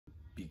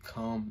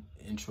become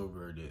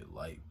introverted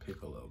like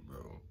Piccolo,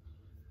 bro.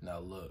 Now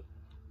look,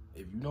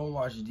 if you don't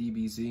watch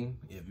DBZ,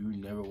 if you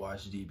never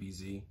watched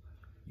DBZ,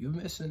 you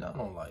missing out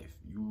on life.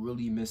 You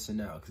really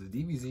missing out, because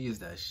DBZ is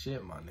that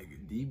shit, my nigga.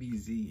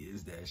 DBZ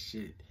is that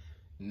shit.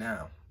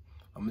 Now,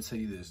 I'm gonna tell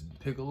you this.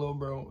 Piccolo,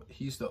 bro,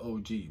 he's the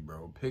OG,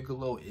 bro.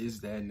 Piccolo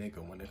is that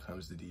nigga when it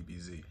comes to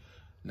DBZ.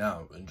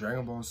 Now, in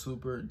Dragon Ball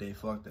Super, they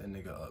fucked that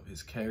nigga up.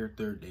 His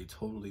character, they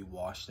totally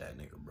washed that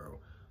nigga, bro.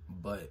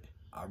 But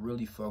I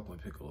really fuck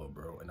with Piccolo,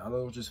 bro. And I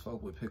don't just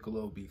fuck with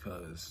Piccolo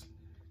because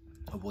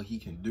of what he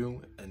can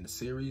do in the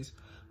series.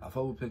 I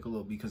fuck with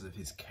Piccolo because of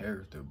his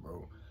character,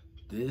 bro.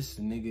 This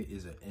nigga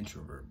is an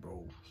introvert,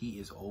 bro. He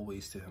is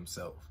always to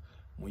himself.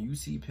 When you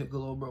see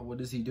Piccolo, bro, what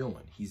is he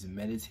doing? He's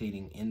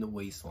meditating in the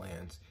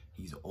wastelands.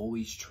 He's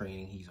always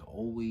training. He's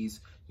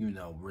always, you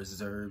know,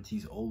 reserved.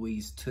 He's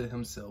always to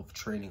himself,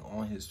 training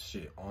on his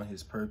shit, on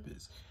his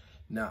purpose.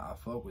 Now, I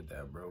fuck with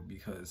that, bro,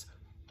 because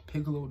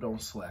Piccolo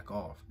don't slack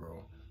off,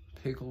 bro.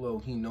 Piccolo,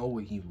 he know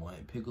what he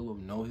want. Piccolo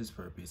know his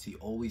purpose. He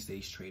always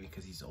stays training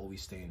because he's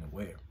always staying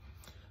aware.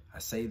 I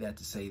say that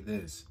to say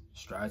this.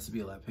 Strive to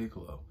be like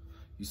Piccolo.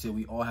 You see,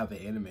 we all have an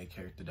anime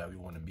character that we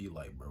want to be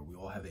like, bro. We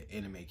all have an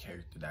anime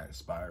character that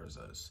inspires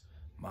us.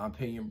 My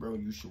opinion, bro,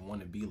 you should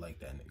want to be like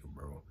that nigga,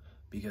 bro.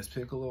 Because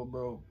Piccolo,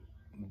 bro,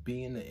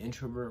 being an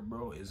introvert,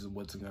 bro, is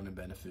what's going to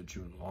benefit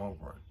you in the long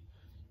run.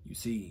 You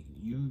see,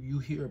 you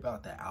hear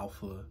about the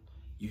alpha.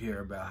 You hear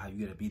about how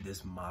you got to be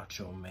this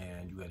macho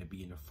man. You got to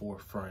be in the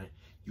forefront.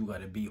 You got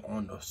to be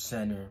on the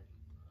center,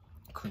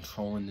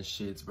 controlling the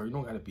shits, bro. You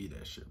don't got to be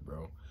that shit,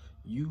 bro.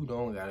 You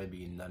don't got to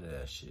be none of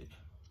that shit.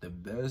 The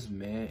best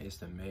man is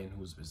the man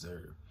who's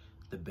reserved.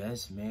 The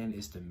best man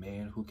is the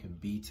man who can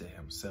be to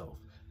himself.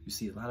 You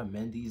see, a lot of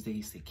men these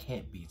days, they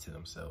can't be to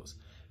themselves.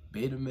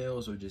 Beta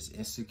males are just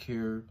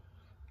insecure.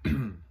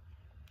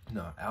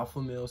 No,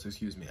 alpha males,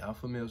 excuse me.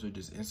 Alpha males are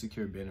just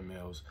insecure beta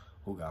males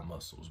who got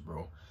muscles,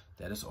 bro.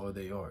 That is all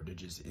they are. They're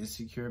just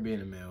insecure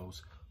beta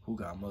males who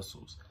got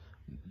muscles.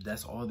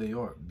 That's all they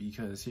are.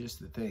 Because here's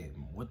the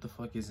thing. What the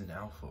fuck is an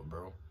alpha,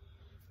 bro?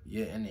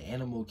 Yeah, in the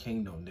animal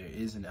kingdom, there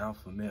is an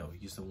alpha male.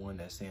 He's the one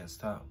that stands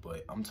top.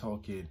 But I'm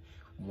talking,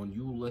 when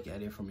you look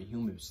at it from a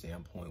human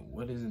standpoint,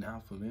 what is an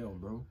alpha male,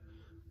 bro?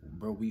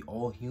 Bro, we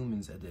all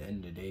humans at the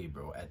end of the day,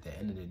 bro. At the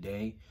end of the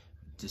day,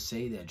 to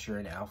say that you're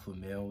an alpha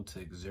male, to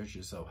exert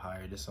yourself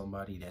higher than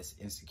somebody, that's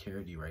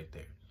insecurity right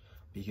there.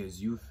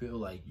 Because you feel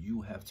like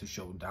you have to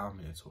show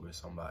dominance over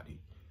somebody.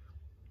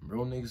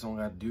 Real niggas don't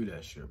gotta do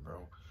that shit,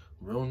 bro.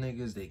 Real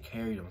niggas, they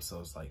carry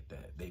themselves like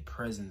that. Their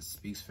presence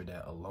speaks for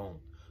that alone.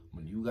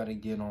 When you gotta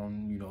get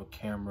on, you know,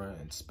 camera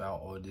and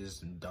spout all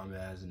this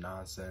dumbass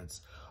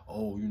nonsense,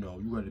 oh, you know,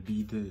 you gotta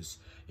be this.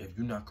 If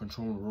you're not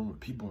controlling the room,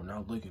 people are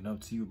not looking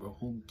up to you, bro.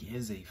 Who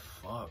gives a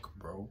fuck,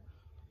 bro?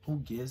 Who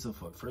gives a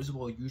fuck? First of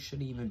all, you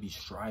shouldn't even be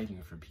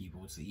striving for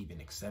people to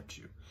even accept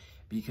you.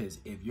 Because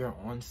if you're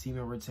on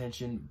semen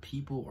retention,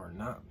 people are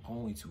not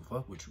going to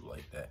fuck with you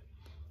like that.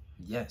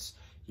 Yes,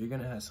 you're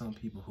going to have some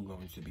people who are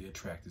going to be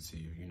attracted to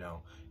you, you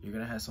know. You're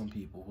going to have some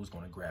people who's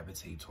going to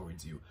gravitate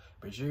towards you.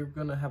 But you're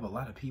going to have a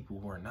lot of people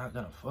who are not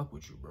going to fuck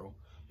with you, bro.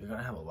 You're going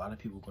to have a lot of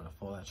people going to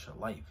fall out your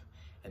life.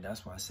 And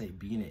that's why I say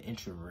being an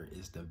introvert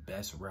is the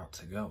best route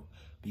to go.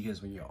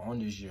 Because when you're on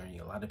this journey,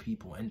 a lot of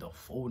people end up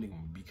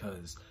folding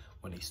because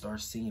when they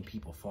start seeing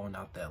people falling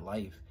out that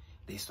life,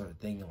 they start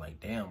thinking like,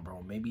 damn,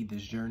 bro, maybe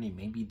this journey,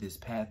 maybe this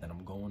path that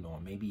I'm going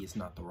on, maybe it's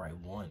not the right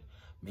one.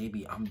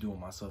 Maybe I'm doing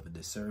myself a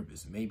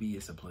disservice. Maybe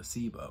it's a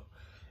placebo.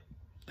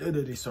 Then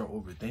they start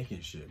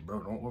overthinking shit,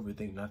 bro. Don't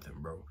overthink nothing,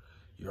 bro.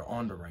 You're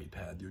on the right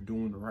path. You're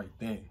doing the right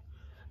thing.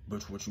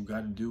 But what you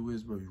got to do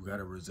is, bro, you got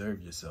to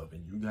reserve yourself.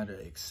 And you got to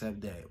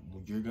accept that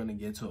you're going to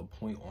get to a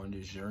point on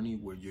this journey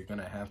where you're going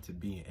to have to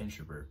be an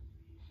introvert.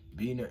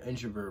 Being an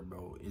introvert,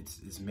 bro,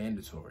 it's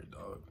mandatory,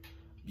 dog.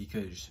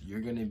 Because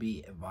you're going to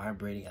be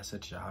vibrating at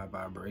such a high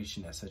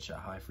vibration, at such a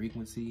high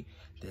frequency,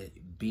 that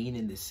being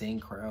in the same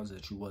crowds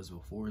that you was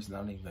before is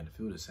not even going to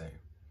feel the same.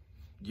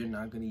 You're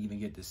not going to even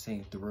get the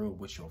same thrill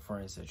with your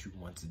friends that you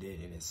once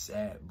did. And it's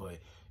sad, but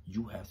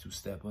you have to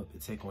step up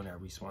and take on that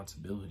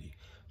responsibility.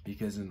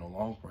 Because in the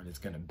long run, it's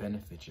going to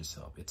benefit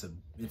yourself.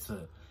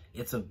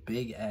 It's a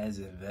big ass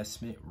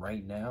investment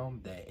right now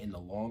that in the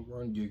long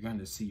run, you're going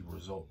to see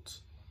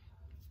results.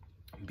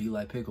 Be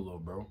like Piccolo,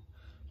 bro.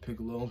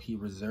 Piccolo, he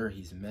reserved,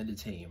 he's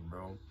meditating,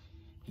 bro.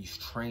 He's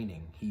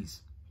training.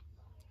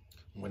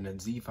 When the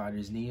Z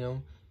fighters need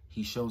him,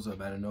 he shows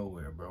up out of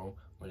nowhere, bro.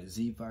 When the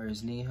Z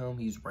fighters need him,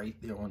 he's right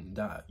there on the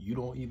dot. You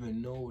don't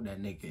even know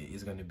that nigga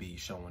is gonna be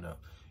showing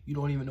up. You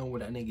don't even know where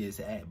that nigga is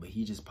at, but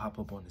he just pop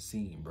up on the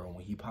scene, bro.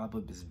 When he pop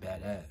up, it's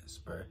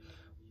badass, bro.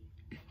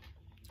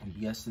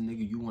 That's the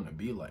nigga you wanna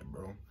be like,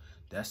 bro.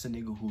 That's the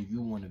nigga who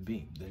you wanna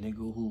be. The nigga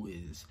who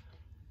is,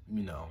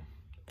 you know,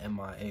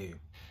 MIA.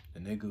 The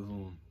nigga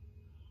who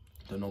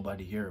don't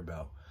nobody hear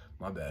about.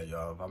 My bad,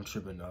 y'all. If I'm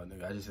tripping,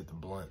 nigga, I just hit the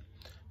blunt.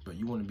 But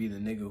you want to be the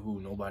nigga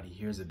who nobody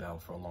hears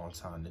about for a long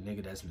time. The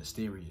nigga that's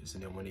mysterious.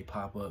 And then when they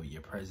pop up,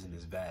 your presence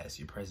is vast.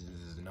 Your presence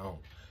is known.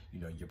 You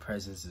know, your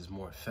presence is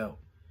more felt.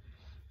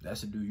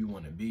 That's the dude you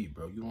want to be,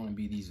 bro. You don't want to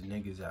be these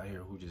niggas out here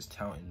who just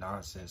touting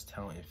nonsense,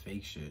 touting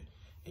fake shit,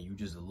 and you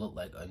just look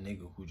like a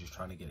nigga who just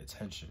trying to get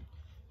attention.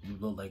 You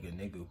look like a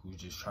nigga who's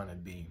just trying to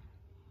be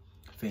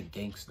fake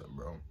gangster,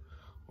 bro.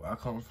 Where I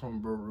come from,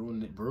 bro,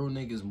 real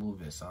niggas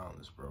move in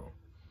silence, bro.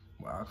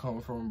 Where I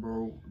come from,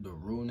 bro, the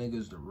real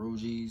niggas, the real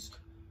G's,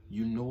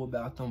 you knew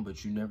about them,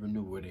 but you never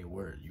knew where they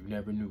were. You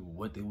never knew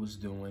what they was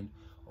doing.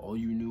 All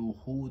you knew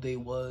who they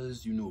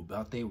was, you knew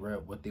about their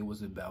rep, what they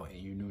was about, and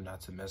you knew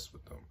not to mess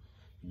with them.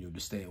 You knew to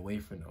stay away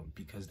from them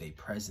because they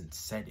presence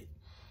said it.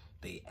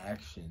 They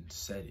actions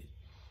said it.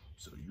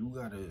 So you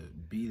gotta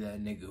be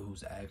that nigga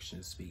whose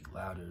actions speak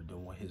louder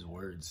than what his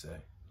words say.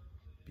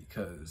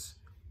 Because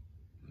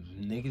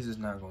niggas is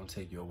not gonna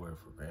take your word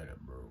for granted,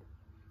 bro.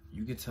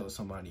 You can tell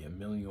somebody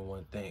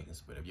 1,000,001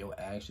 things, but if your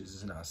actions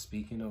is not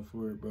speaking up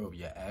for it, bro, if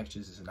your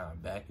actions is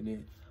not backing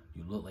it,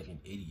 you look like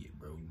an idiot,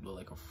 bro. You look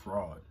like a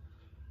fraud.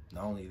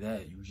 Not only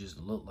that, you just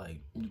look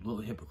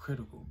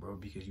hypocritical, bro,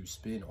 because you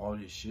spend all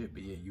this shit,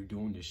 but yet you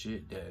doing the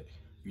shit that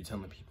you're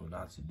telling people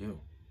not to do.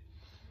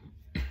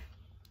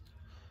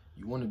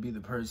 You want to be the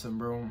person,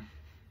 bro,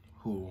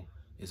 who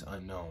is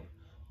unknown.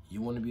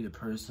 You want to be the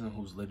person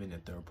who's living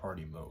in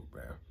third-party mode,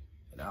 bro.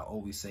 And I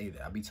always say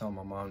that. I be telling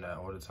my mom that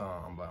all the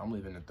time. I'm like, I'm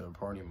living in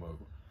third-party mode.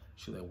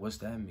 She's like, what's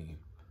that mean?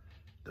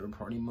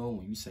 Third-party mode,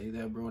 when you say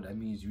that, bro, that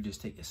means you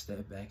just take a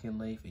step back in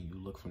life and you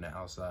look from the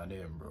outside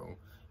in, bro.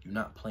 You're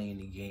not playing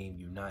the game.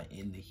 You're not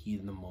in the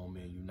heat of the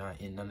moment. You're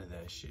not in none of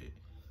that shit.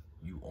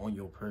 You on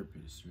your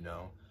purpose, you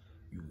know?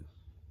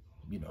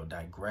 You know,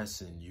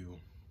 digressing. You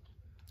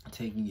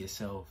taking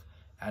yourself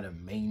out of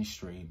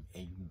mainstream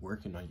and you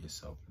working on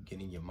yourself,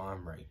 getting your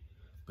mind right.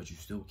 But you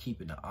still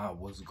keeping an eye on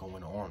what's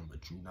going on,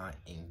 but you're not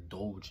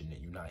indulging it.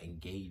 You're not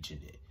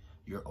engaging it.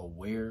 You're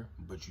aware,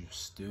 but you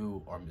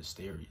still are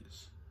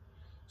mysterious.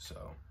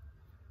 So,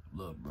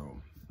 look,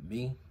 bro,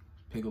 me,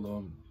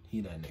 Piccolo,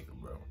 he that nigga,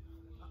 bro.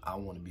 I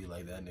want to be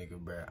like that nigga,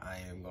 bro. I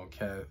ain't gonna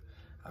cap.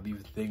 I be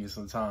thinking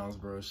sometimes,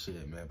 bro,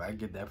 shit, man, if I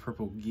get that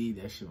purple gi,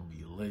 that shit will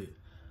be lit.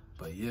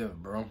 But yeah,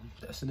 bro,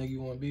 that's the nigga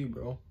you want to be,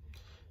 bro.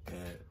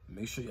 And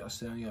make sure y'all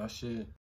stay on y'all shit.